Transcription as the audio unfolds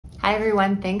Hi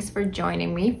everyone, thanks for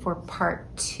joining me for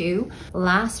part 2.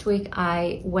 Last week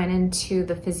I went into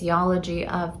the physiology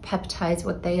of peptides,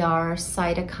 what they are,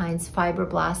 cytokines,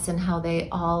 fibroblasts, and how they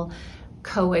all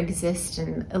coexist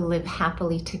and live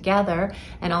happily together,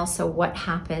 and also what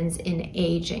happens in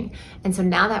aging. And so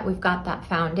now that we've got that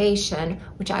foundation,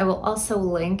 which I will also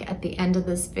link at the end of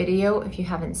this video, if you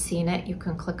haven't seen it, you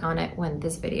can click on it when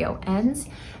this video ends,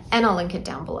 and I'll link it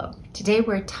down below. Today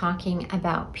we're talking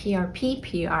about PRP,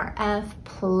 PRF,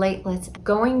 platelets,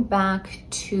 going back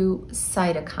to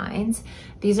cytokines.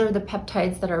 These are the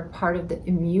peptides that are part of the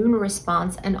immune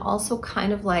response and also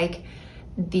kind of like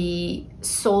the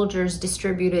soldiers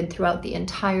distributed throughout the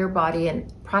entire body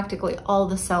and practically all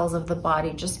the cells of the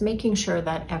body, just making sure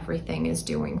that everything is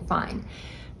doing fine.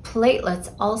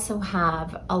 Platelets also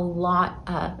have a lot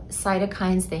of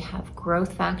cytokines, they have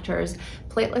growth factors.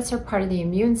 Platelets are part of the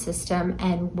immune system,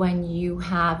 and when you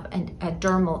have a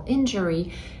dermal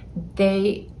injury,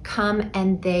 they come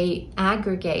and they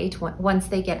aggregate. Once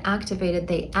they get activated,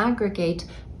 they aggregate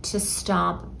to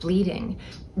stop bleeding.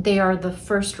 They are the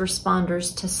first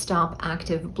responders to stop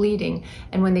active bleeding.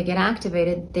 And when they get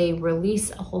activated, they release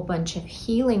a whole bunch of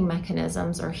healing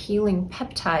mechanisms or healing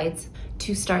peptides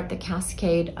to start the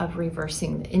cascade of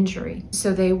reversing the injury.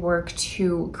 So they work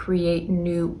to create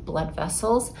new blood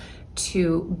vessels,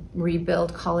 to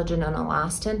rebuild collagen and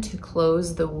elastin, to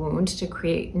close the wound, to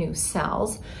create new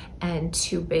cells, and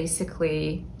to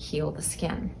basically heal the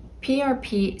skin.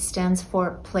 PRP stands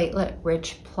for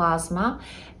platelet-rich plasma,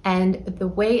 and the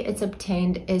way it's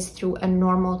obtained is through a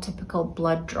normal, typical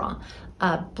blood draw.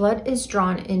 Blood is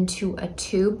drawn into a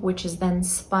tube, which is then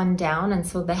spun down, and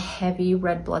so the heavy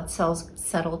red blood cells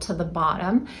settle to the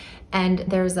bottom, and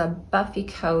there's a buffy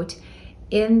coat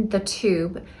in the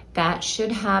tube that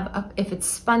should have, if it's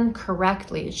spun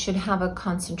correctly, it should have a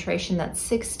concentration that's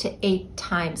 6 to 8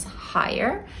 times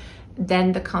higher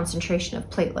than the concentration of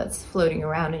platelets floating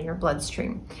around in your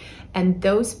bloodstream. And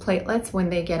those platelets, when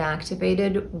they get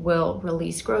activated, will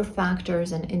release growth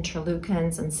factors and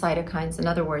interleukins and cytokines. In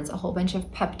other words, a whole bunch of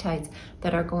peptides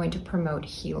that are going to promote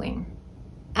healing.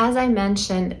 As I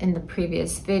mentioned in the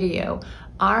previous video,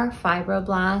 our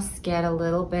fibroblasts get a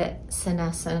little bit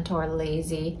senescent or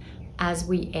lazy as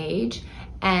we age.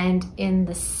 And in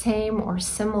the same or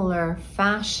similar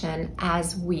fashion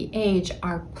as we age,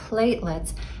 our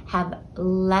platelets have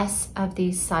less of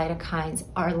these cytokines,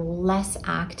 are less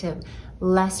active,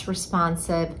 less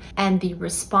responsive, and the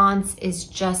response is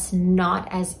just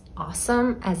not as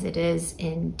awesome as it is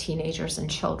in teenagers and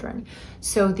children.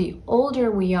 So the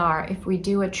older we are, if we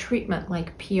do a treatment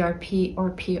like PRP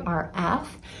or PRF,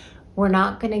 we're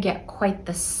not going to get quite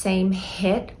the same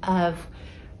hit of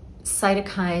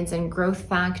cytokines and growth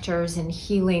factors and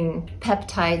healing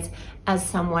peptides as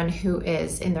someone who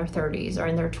is in their 30s or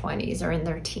in their 20s or in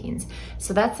their teens.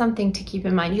 So that's something to keep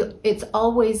in mind. It's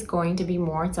always going to be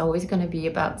more. It's always going to be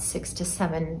about 6 to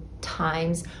 7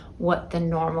 times what the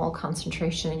normal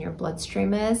concentration in your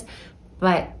bloodstream is,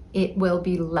 but it will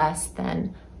be less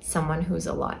than someone who's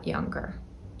a lot younger.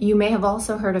 You may have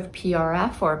also heard of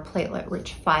PRF or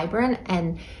platelet-rich fibrin,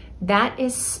 and that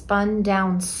is spun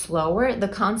down slower. The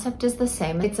concept is the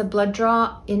same. It's a blood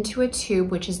draw into a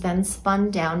tube, which is then spun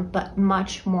down, but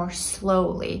much more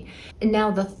slowly.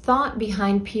 Now, the thought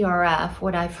behind PRF,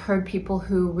 what I've heard people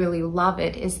who really love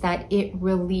it, is that it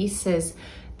releases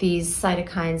these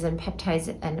cytokines and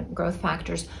peptides and growth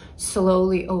factors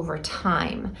slowly over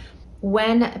time.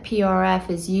 When PRF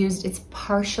is used, it's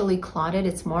partially clotted.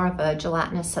 It's more of a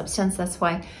gelatinous substance. That's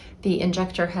why the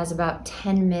injector has about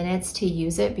 10 minutes to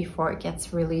use it before it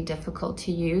gets really difficult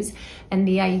to use. And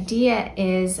the idea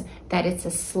is that it's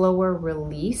a slower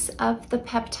release of the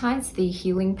peptides, the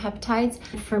healing peptides.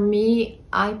 For me,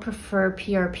 I prefer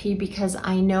PRP because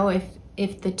I know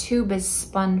if the tube is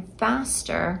spun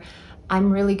faster,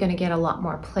 I'm really going to get a lot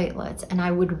more platelets. And I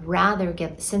would rather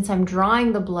get, since I'm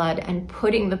drawing the blood and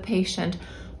putting the patient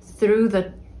through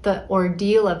the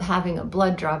ordeal of having a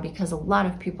blood draw, because a lot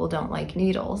of people don't like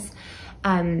needles,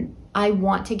 I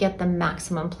want to get the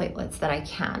maximum platelets that I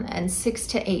can. And 6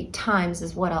 to 8 times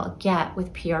is what I'll get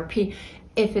with PRP.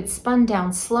 If it's spun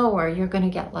down slower, you're going to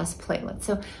get less platelets.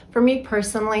 So for me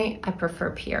personally, I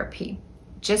prefer PRP.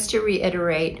 Just to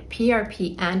reiterate,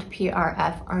 PRP and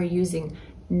PRF are using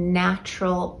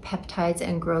natural peptides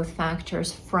and growth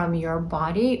factors from your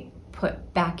body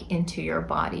put back into your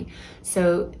body.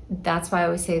 So that's why I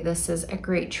always say this is a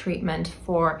great treatment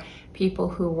for people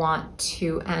who want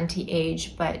to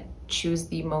anti-age but choose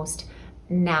the most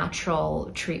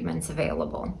natural treatments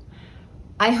available.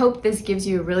 I hope this gives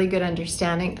you a really good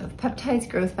understanding of peptides,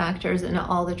 growth factors, and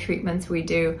all the treatments we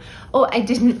do. Oh, I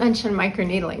didn't mention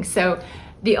microneedling. So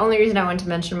The only reason I want to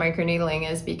mention microneedling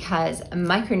is because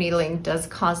microneedling does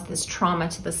cause this trauma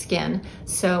to the skin.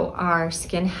 So our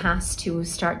skin has to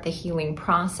start the healing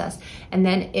process. And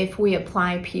then if we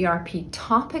apply PRP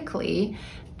topically,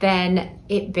 then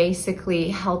it basically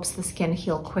helps the skin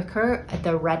heal quicker.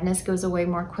 The redness goes away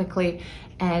more quickly,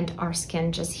 and our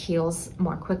skin just heals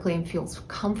more quickly and feels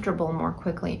comfortable more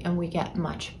quickly, and we get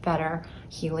much better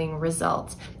healing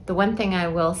results. The one thing I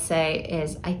will say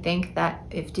is I think that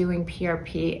if doing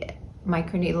PRP,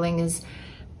 microneedling is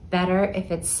better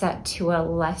if it's set to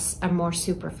a more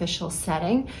superficial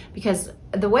setting, because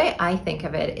the way I think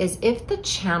of it is if the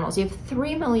channels, you have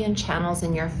 3 million channels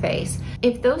in your face,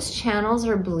 if those channels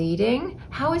are bleeding,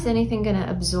 how is anything going to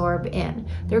absorb in?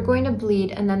 They're going to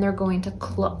bleed, and then they're going to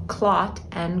clot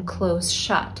and close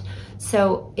shut.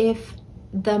 So if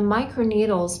the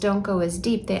microneedles don't go as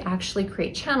deep, they actually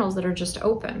create channels that are just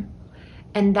open.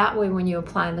 And that way, when you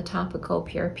apply the topical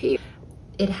PRP,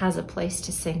 it has a place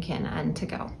to sink in and to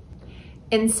go.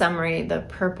 In summary, the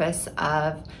purpose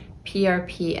of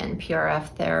PRP and PRF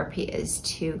therapy is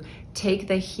to take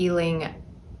the healing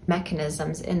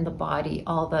mechanisms in the body,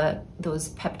 all those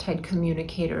peptide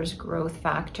communicators, growth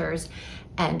factors,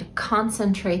 and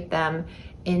concentrate them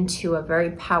into a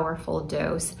very powerful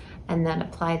dose, and then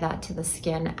apply that to the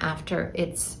skin after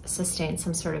it's sustained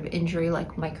some sort of injury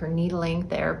like microneedling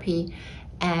therapy,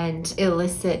 and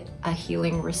elicit a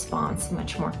healing response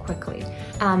much more quickly.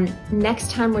 Next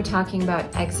time we're talking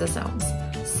about exosomes.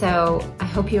 So I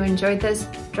hope you enjoyed this.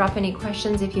 Drop any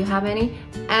questions if you have any,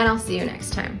 and I'll see you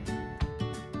next time.